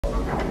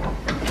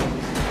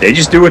They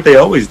just do what they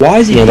always do. Why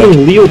is he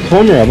putting Leo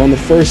Konarov on the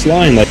first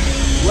line? Like,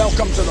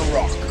 welcome to the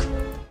Rock.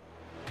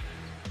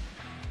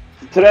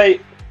 Today,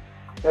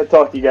 I'm going to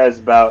talk to you guys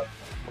about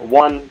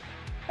one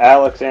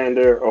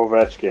Alexander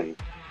Ovechkin.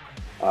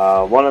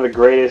 One of the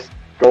greatest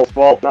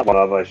not one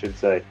of, I should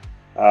say.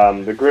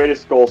 The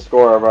greatest goal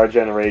scorer of our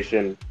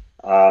generation.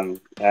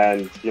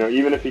 And, you know,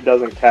 even if he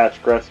doesn't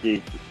catch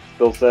Gretzky,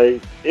 still say,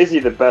 is he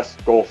the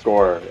best goal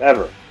scorer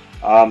ever?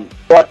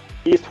 But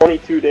he's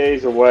 22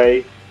 days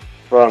away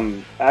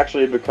from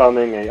actually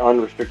becoming an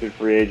unrestricted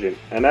free agent.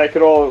 And I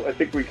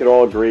think we could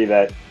all agree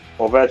that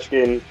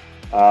Ovechkin,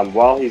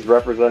 while he's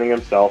representing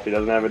himself, he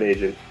doesn't have an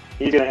agent,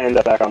 he's going to end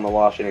up back on the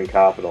Washington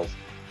Capitals.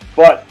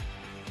 But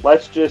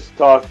let's just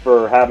talk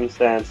for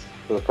happenstance,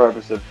 for the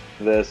purpose of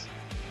this.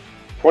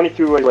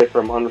 22 days away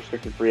from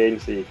unrestricted free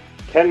agency,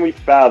 can we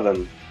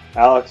fathom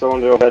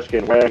Alexander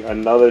Ovechkin wearing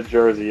another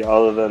jersey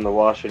other than the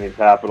Washington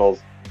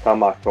Capitals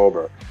come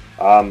October?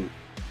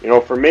 You know,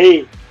 for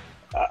me,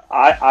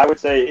 I would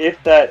say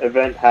if that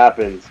event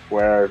happens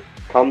where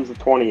comes the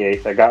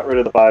 28th, I got rid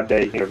of the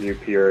 5-day interview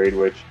period,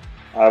 which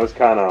I was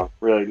kind of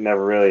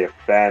never really a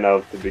fan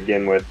of to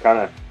begin with. Kind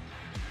of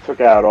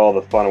took out all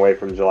the fun away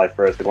from July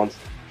 1st. Once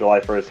July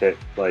 1st hit,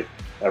 like,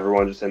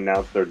 everyone just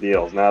announced their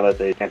deals. Now that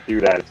they can't do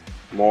that, it's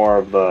more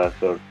of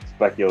the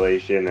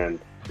speculation and,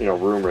 you know,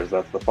 rumors.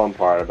 That's the fun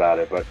part about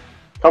it. But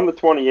come the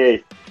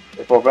 28th,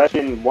 if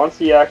Ovechkin, once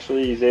he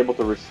actually is able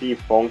to receive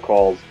phone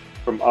calls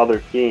from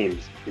other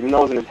teams, even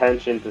though it's an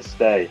intention to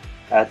stay,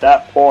 at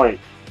that point,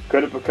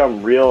 could it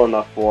become real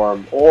enough for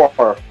him,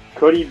 or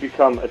could he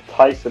become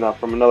enticed enough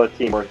from another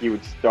team where he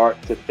would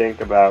start to think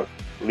about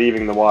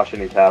leaving the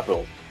Washington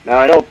Capitals? Now,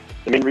 I know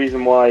the main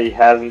reason why he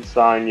hasn't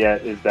signed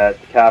yet is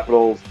that the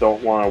Capitals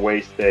don't want to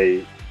waste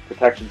a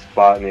protection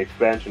spot in the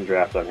expansion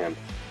draft on him.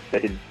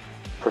 They could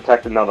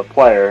protect another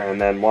player, and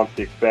then once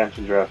the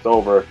expansion draft's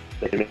over,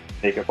 they can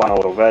make a final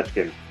with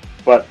Ovechkin.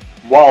 But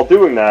while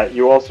doing that,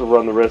 you also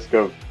run the risk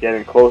of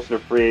getting closer to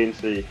free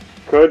agency.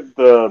 Could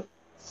the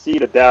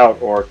seed of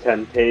doubt or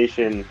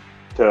temptation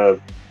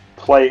to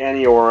play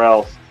anywhere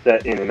else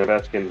set in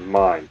Ovechkin's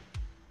mind?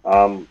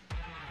 And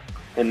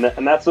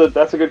that's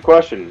a good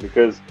question,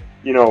 because,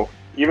 you know,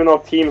 even though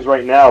teams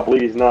right now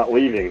believe he's not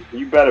leaving,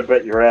 you better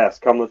bet your ass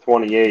come the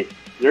 28th,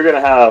 you're going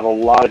to have a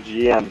lot of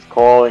GMs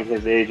calling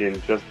his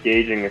agent, just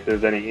gauging if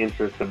there's any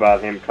interest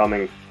about him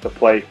coming to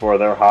play for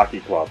their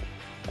hockey club.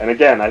 And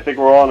again, I think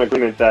we're all in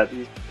agreement that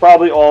he's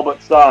probably all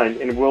but signed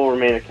and will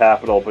remain a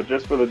Capital, but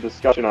just for the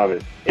discussion of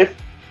it, if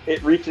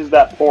it reaches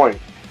that point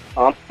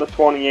on the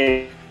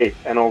 28th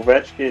and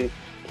Ovechkin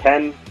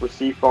can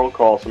receive phone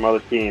calls from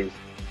other teams,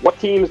 what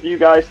teams do you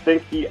guys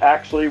think he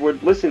actually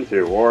would listen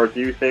to? Or do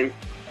you think,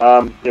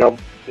 you know,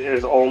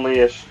 there's only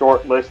a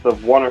short list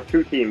of 1 or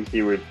 2 teams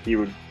he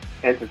would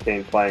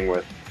entertain playing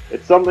with?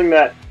 It's something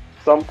that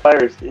some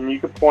players, and you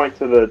could point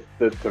to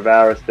the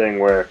Tavares thing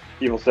where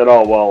people said,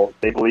 oh, well,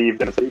 they believed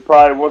him, so he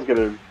probably was going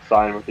to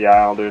sign with the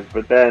Islanders,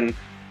 but then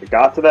it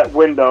got to that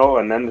window,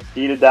 and then the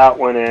seed of doubt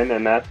went in,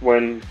 and that's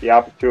when the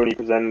opportunity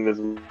presented his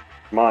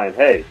mind.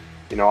 Hey,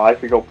 you know, I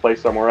could go play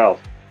somewhere else.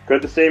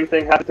 Could the same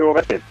thing happen to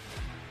Ovechkin?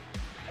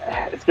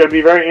 It's going to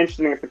be very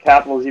interesting if the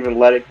Capitals even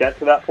let it get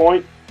to that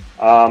point.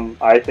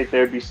 I think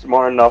they would be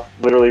smart enough,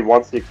 literally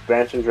once the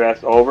expansion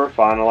draft's over,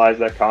 finalize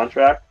that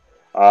contract.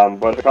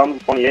 But if it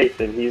comes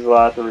 28th and he's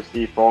allowed to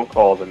receive phone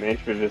calls, I'm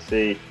interested to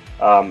see,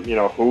 you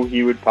know, who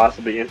he would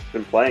possibly be interested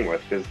in playing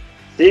with. Because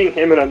seeing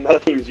him in another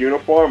team's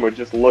uniform would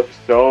just look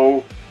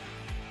so...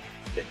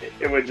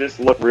 It would just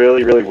look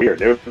really, really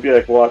weird. It would be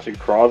like watching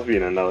Crosby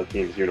in another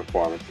team's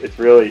uniform. It's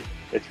really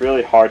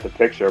hard to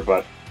picture.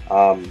 But,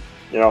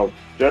 you know,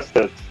 just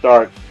to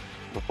start,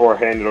 before I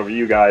hand it over to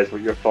you guys,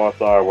 what your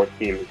thoughts are, what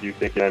teams you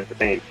think you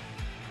entertain.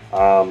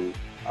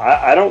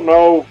 I don't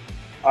know.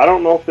 I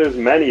don't know if there's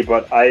many,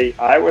 but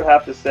I would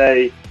have to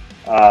say,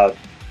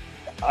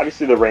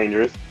 obviously the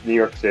Rangers, New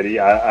York City.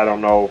 I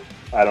don't know.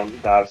 I don't,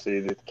 obviously,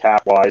 the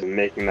cap-wise and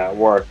making that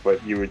work,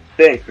 but you would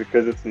think,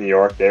 because it's New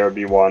York, there would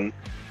be one.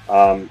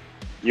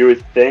 You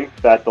would think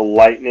that the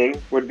Lightning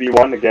would be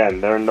one.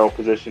 Again, they're in no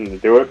position to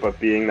do it, but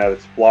being that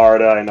it's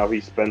Florida, I know he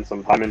spent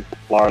some time in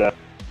Florida,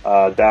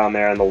 down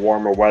there in the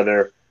warmer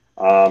weather.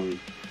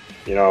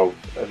 You know,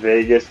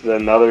 Vegas is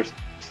another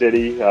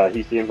city.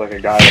 He seems like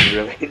a guy that would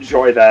really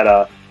enjoy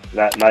that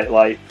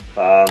nightlife.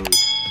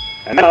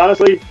 And then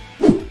honestly,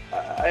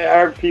 I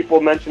heard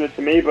people mention it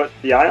to me, but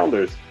the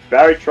Islanders.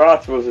 Barry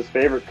Trotz was his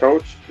favorite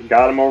coach.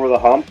 Got him over the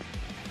hump.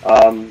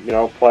 You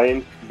know,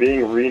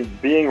 being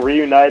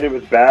reunited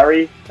with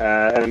Barry in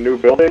a new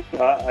building.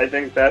 I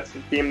think that's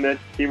the team that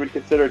he would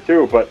consider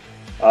too. But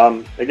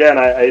again,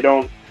 I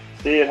don't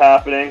see it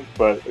happening.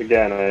 But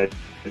again, I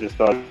just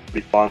thought it'd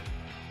be fun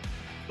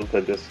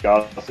to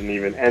discuss and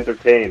even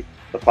entertain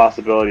the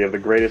possibility of the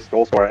greatest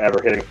goal scorer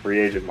ever hitting a free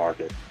agent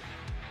market.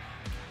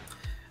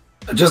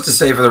 Just to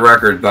say for the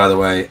record, by the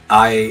way,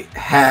 I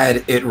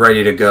had it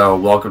ready to go.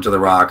 Welcome to the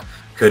Rock.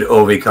 Could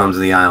Ovi come to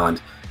the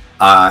island?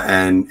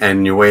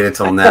 And you waited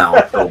till now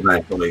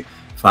to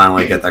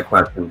finally get that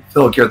question.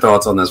 Phil, your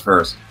thoughts on this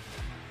first?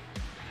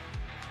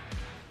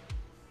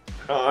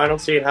 I don't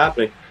see it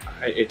happening.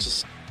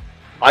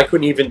 I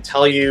couldn't even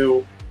tell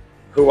you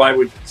who I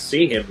would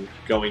see him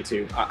going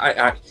to.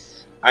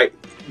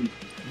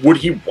 Would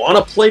he want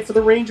to play for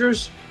the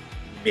Rangers?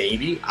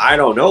 Maybe. I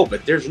don't know,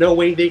 but there's no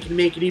way they can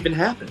make it even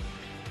happen.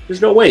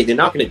 There's no way. They're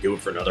not going to do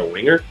it for another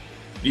winger.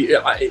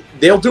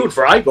 They'll do it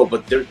for Igor,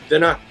 but they're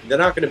not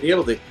going to be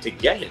able to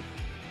get him.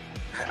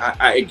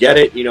 I get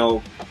it,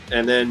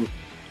 and then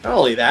not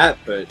only that,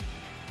 but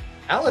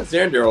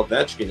Alexander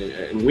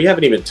Ovechkin, and we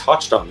haven't even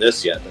touched on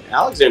this yet, but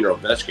Alexander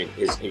Ovechkin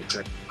is a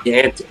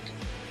gigantic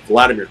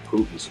Vladimir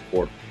Putin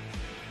supporter.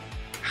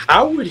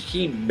 How would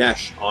he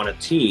mesh on a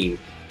team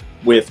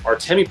with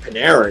Artemi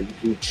Panarin,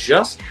 who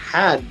just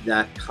had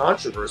that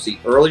controversy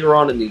earlier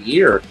on in the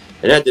year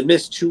and had to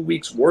miss 2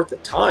 weeks worth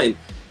of time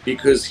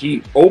because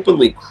he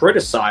openly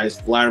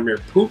criticized Vladimir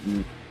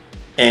Putin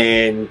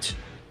and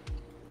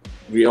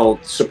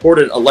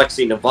supported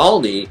Alexei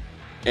Navalny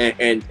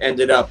and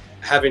ended up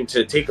having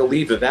to take a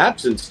leave of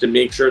absence to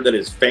make sure that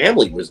his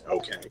family was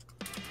okay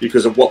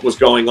because of what was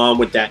going on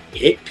with that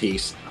hit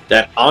piece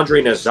that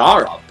Andrei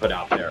Nazarov put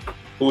out there,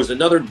 who was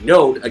another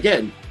known,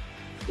 again,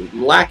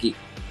 Putin lackey.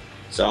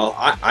 So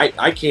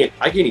I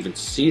can't even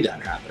see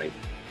that happening,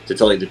 to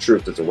tell you the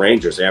truth, with the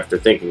Rangers after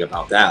thinking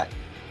about that.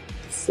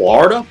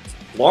 Florida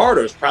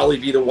is probably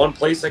be the one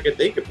place I could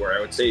think of where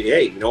I would say,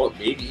 hey,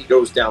 maybe he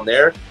goes down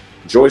there,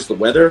 enjoys the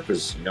weather,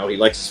 because, he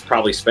likes to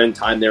probably spend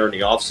time there in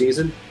the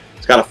offseason.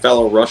 He's got a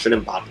fellow Russian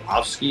in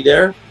Bobrovsky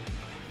there.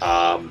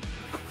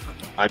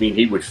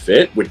 He would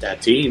fit with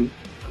that team.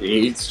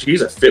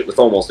 He's a fit with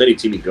almost any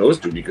team he goes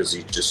to because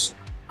he's just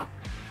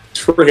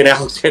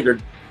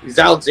friggin' He's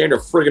Alexander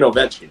friggin'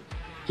 Ovechkin.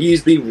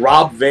 He's the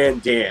Rob Van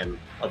Dam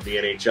of the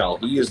NHL.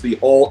 He is the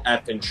whole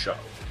effing show.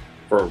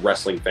 For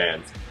wrestling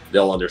fans,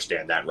 they'll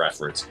understand that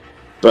reference.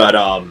 But,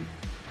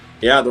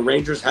 the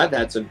Rangers have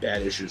had some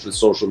bad issues with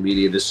social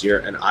media this year,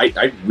 and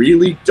I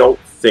really don't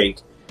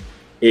think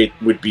it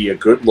would be a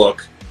good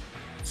look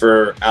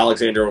for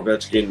Alexander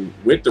Ovechkin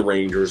with the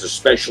Rangers,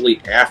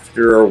 especially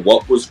after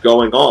what was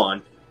going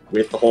on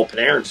with the whole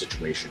Panarin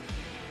situation.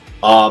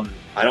 I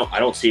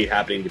don't see it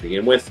happening to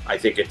begin with. I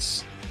think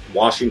it's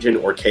Washington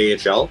or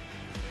KHL.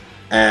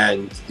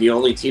 And the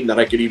only team that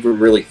I could even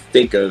really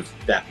think of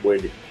that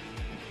would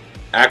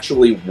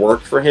actually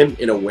work for him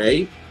in a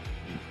way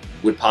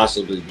would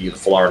possibly be the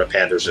Florida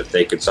Panthers if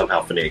they could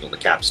somehow finagle the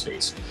cap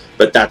space.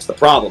 But that's the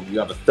problem. You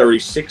have a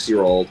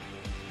 36-year-old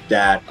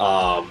that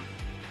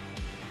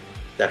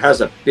has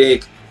a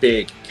big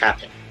cap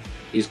hit.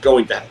 He's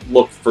going to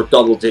look for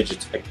double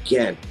digits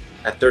again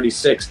at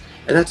 36.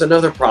 And that's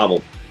another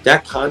problem.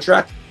 That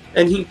contract,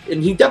 and he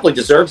definitely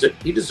deserves it.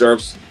 He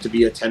deserves to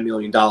be a $10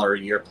 million a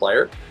year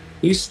player.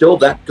 He's still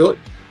that good.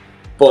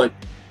 But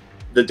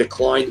the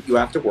decline that you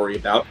have to worry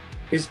about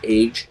is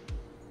age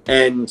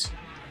and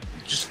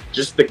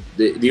just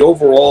the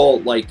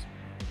overall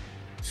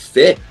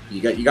fit.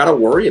 You got to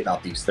worry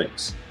about these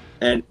things.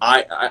 And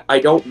I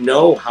don't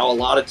know how a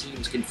lot of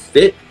teams can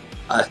fit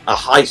a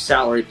high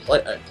salary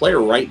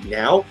player right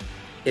now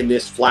in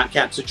this flat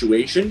cap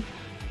situation,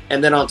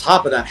 and then on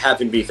top of that have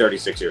him be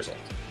 36 years old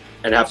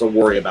and have to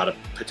worry about a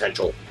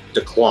potential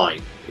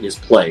decline in his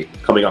play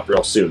coming up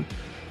real soon.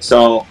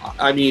 So,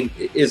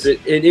 is it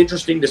an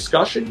interesting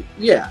discussion?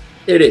 Yeah,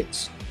 it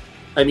is.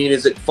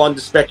 Is it fun to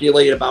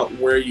speculate about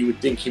where you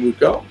would think he would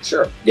go?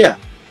 Sure, yeah.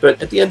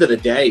 But at the end of the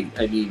day,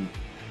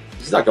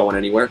 he's not going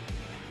anywhere.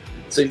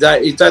 So he's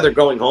either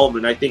going home,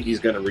 and I think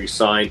he's going to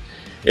re-sign.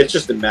 It's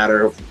just a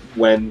matter of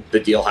when the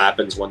deal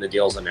happens, when the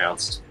deal's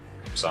announced.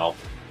 So,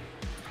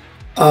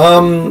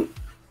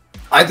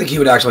 I think he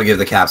would actually give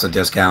the Caps a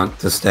discount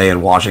to stay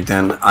in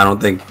Washington. I don't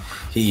think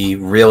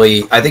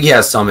I think he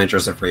has some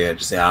interest in free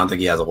agency. I don't think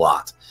he has a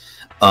lot.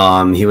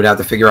 He would have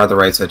to figure out the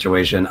right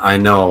situation. I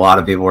know a lot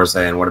of people are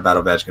saying, what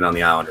about Ovechkin on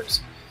the Islanders?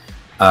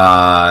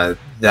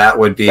 That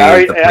would be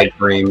the pipe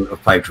dream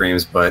of pipe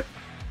dreams, but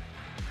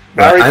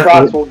Barry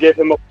Trotz will give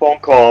him a phone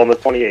call on the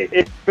 28th.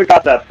 If it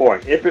got that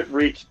point, if it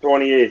reached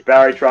 28th,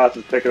 Barry Trotz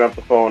is picking up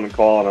the phone and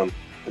calling him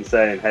and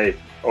saying, hey,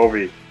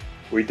 Ovi,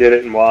 we did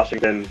it in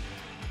Washington.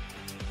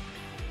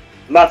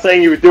 I'm not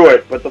saying you would do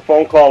it, but the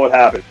phone call would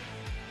happen.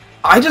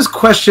 I just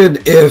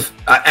questioned if,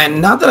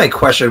 and not that I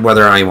questioned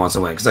whether or not he wants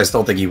to win, because I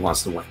still think he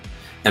wants to win,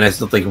 and I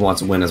still think he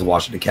wants to win as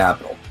Washington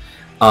Capital.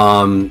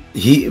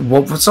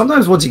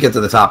 Sometimes once you get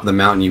to the top of the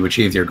mountain, you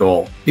achieve your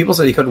goal. People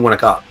said he couldn't win a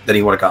cup, then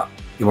he won a cup.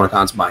 He won a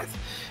Conn Smythe.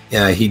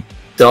 Yeah, he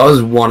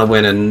does want to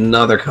win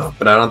another cup,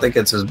 but I don't think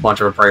it's as much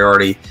of a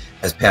priority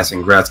as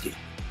passing Gretzky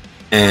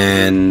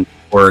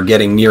or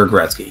getting near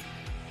Gretzky.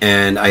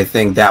 And I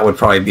think that would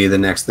probably be the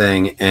next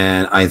thing.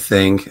 And I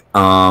think,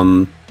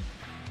 when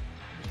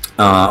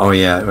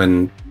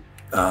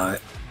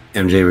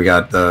MJ, we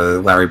got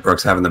Larry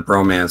Brooks having the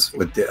bromance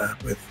with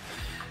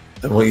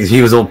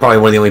he was probably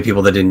one of the only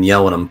people that didn't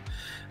yell at him.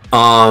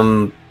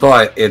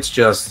 But it's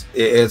just,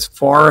 as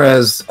far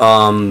as there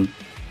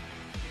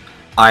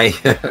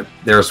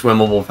are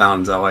swimmable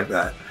fountains, I like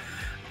that.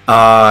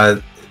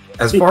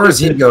 As far as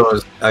he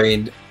goes,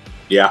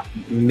 yeah,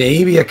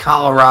 maybe a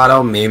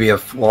Colorado, maybe a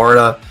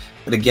Florida,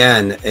 but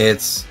again,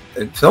 it's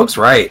Phil's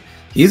right.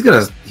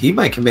 He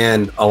might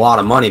command a lot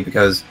of money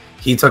because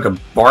he took a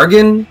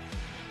bargain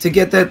to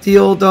get that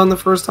deal done the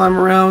first time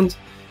around.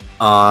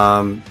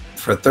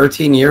 For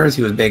 13 years,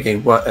 he was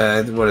making what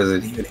is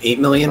it? Even 8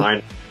 million?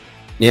 9.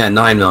 Yeah,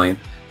 9 million.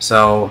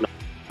 So,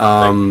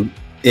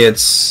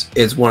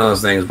 it's one of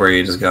those things where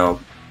you just go,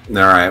 all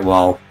right,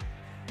 well,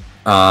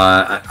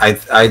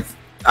 I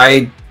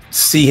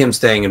see him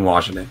staying in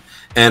Washington,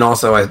 and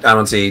also I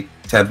don't see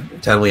Ted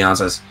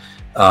Leonsis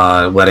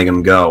letting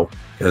him go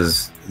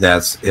because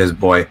that's his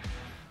boy.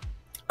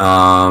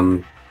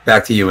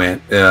 Back to you,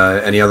 Ant.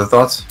 Any other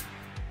thoughts?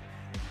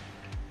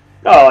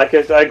 No, like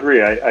I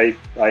agree. I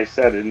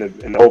said in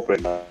the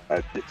open,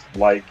 it's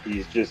like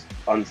he's just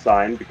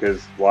unsigned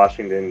because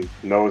Washington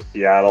knows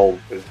Seattle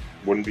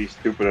wouldn't be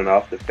stupid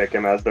enough to pick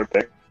him as their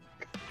pick.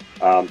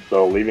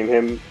 So leaving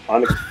him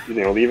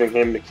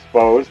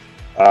exposed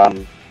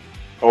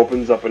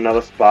opens up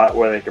another spot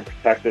where they can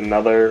protect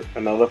another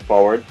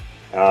forward,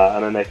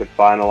 and then they could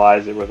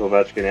finalize it with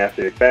Ovechkin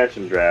after the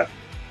expansion draft.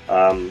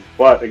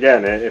 But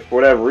again, if for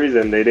whatever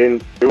reason they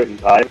didn't do it in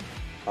time,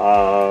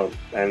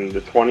 and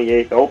the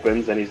 28th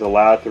opens and he's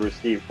allowed to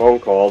receive phone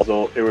calls,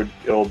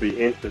 it'll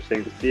be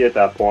interesting to see at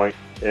that point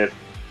if,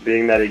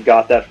 being that he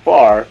got that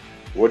far,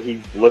 would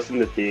he listen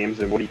to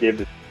teams and would he give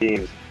the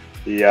teams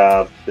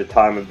the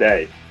time of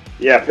day?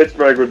 Yeah,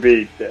 Pittsburgh would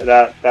be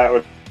that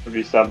would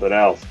be something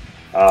else.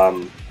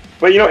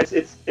 But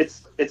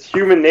it's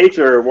human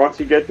nature. Once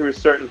you get to a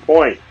certain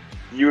point,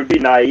 you would be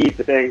naive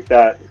to think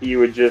that he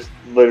would just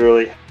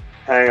literally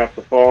hang up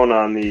the phone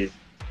on these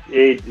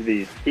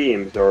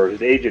teams, or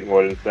his agent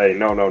would, and say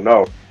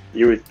no.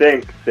 You would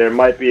think there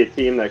might be a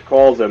team that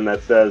calls him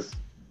that says,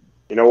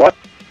 you know what,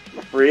 I'm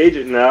a free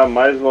agent now,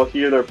 might as well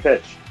hear their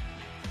pitch.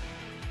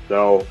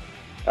 So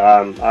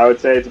I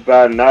would say it's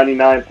about a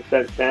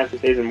 99% chance he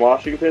stays in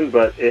Washington,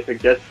 but if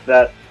it gets to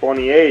that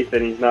 28th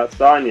and he's not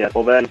signed yet,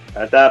 well then,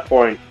 at that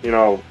point,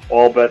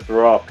 all bets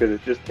are off, because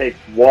it just takes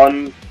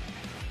one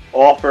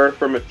offer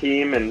from a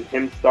team and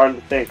him starting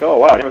to think, oh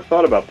wow, I never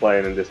thought about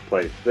playing in this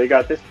place. They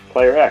got this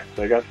player X,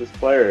 they got this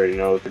player,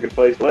 it's a good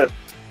place to live.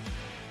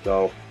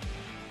 So,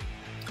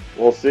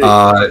 we'll see.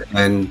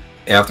 And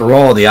after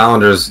all, the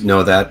Islanders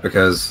know that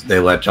because they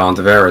let John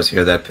Tavares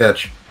hear that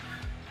pitch.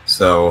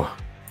 So,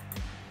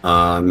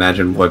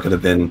 imagine what could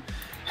have been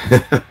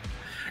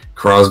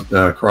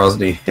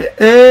Crosby.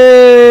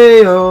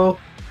 Hey, oh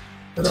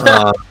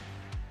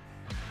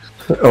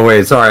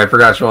wait, sorry, I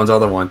forgot Sean's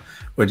other one,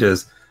 which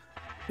is,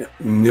 you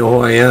know who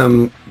I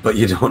am, but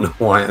you don't know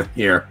why I'm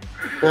here.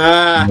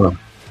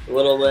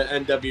 Little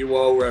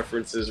NWO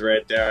references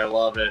right there. I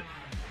love it.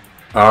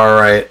 All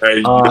right.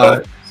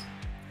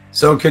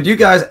 So could you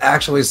guys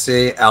actually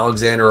see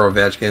Alexander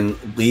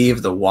Ovechkin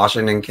leave the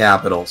Washington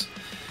Capitals?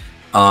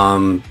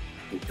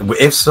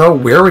 If so,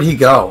 where would he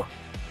go?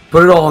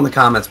 Put it all in the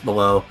comments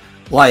below.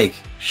 Like,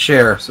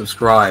 share,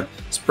 subscribe,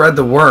 spread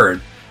the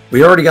word.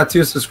 We already got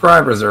 2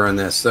 subscribers that are in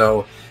this,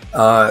 so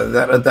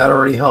that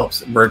already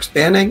helps. We're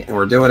expanding, and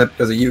we're doing it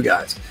because of you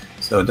guys.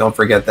 So don't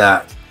forget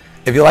that.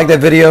 If you like that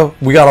video,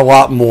 we got a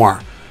lot more.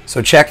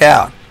 So check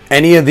out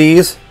any of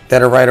these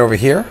that are right over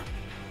here.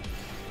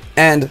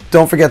 And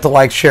don't forget to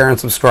like, share, and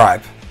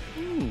subscribe.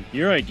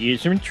 Your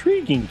ideas are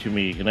intriguing to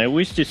me, and I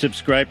wish to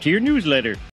subscribe to your newsletter.